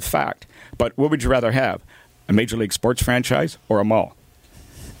that is a fact. But what would you rather have, a Major League sports franchise or a mall?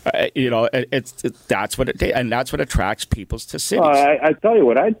 That's what it, and that's what attracts people to cities. I tell you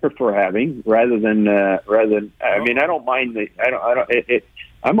what I'd prefer having rather than. I mean, I don't mind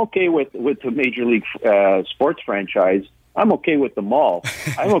I'm okay with the Major League sports franchise. I'm okay with the mall.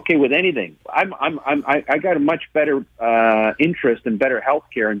 I'm okay with anything. I got a much better interest in better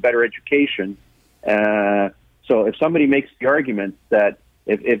healthcare and better education. So if somebody makes the argument that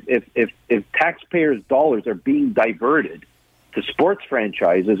if taxpayers' dollars are being diverted to sports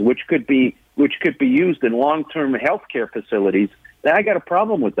franchises, which could be used in long-term healthcare facilities, then I got a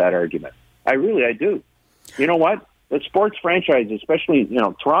problem with that argument. I do. You know what? The sports franchise, especially,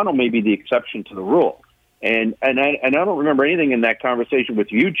 Toronto may be the exception to the rule. And I don't remember anything in that conversation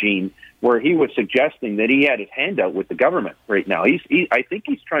with Eugene where he was suggesting that he had his hand out with the government right now. I think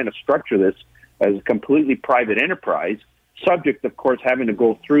he's trying to structure this as a completely private enterprise, subject, of course, having to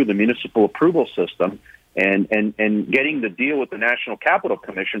go through the municipal approval system and getting the deal with the National Capital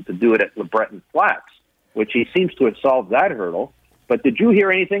Commission to do it at LeBreton Flats, which he seems to have solved that hurdle. But did you hear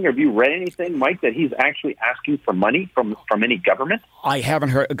anything, or have you read anything, Mike, that he's actually asking for money from any government? I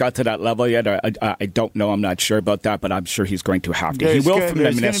haven't got to that level yet. I don't know. I'm not sure about that, but I'm sure he's going to have to. He will from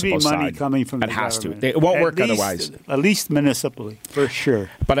the municipal side. There's going to be money coming from the government. It has to. It won't work otherwise. At least municipally, for sure.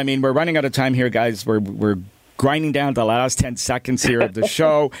 But, I mean, we're running out of time here, guys. We're grinding down the last 10 seconds here of the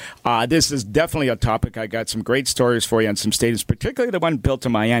show. This is definitely a topic. I got some great stories for you on some stadiums, particularly the one built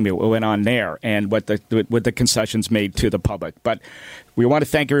in Miami, what went on there, and what the concessions made to the public. But we want to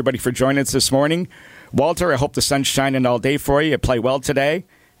thank everybody for joining us this morning. Walter, I hope the sun's shining all day for you. You play well today.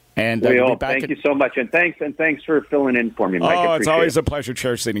 And thank you so much, and thanks for filling in for me, Mike. Oh, it's always a pleasure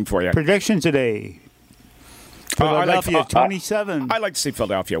chair sitting for you. Prediction today: Philadelphia 27. I like to see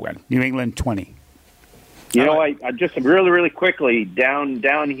Philadelphia win. New England 20. I just really quickly down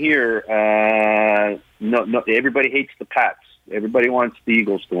here. No, everybody hates the Pats. Everybody wants the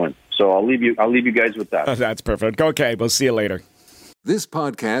Eagles to win. So I'll leave you guys with that. Oh, that's perfect. Okay, we'll see you later. This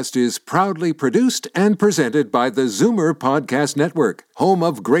podcast is proudly produced and presented by the Zoomer Podcast Network, home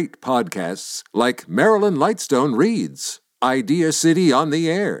of great podcasts like Marilyn Lightstone Reads, Idea City on the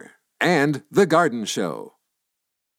Air, and The Garden Show.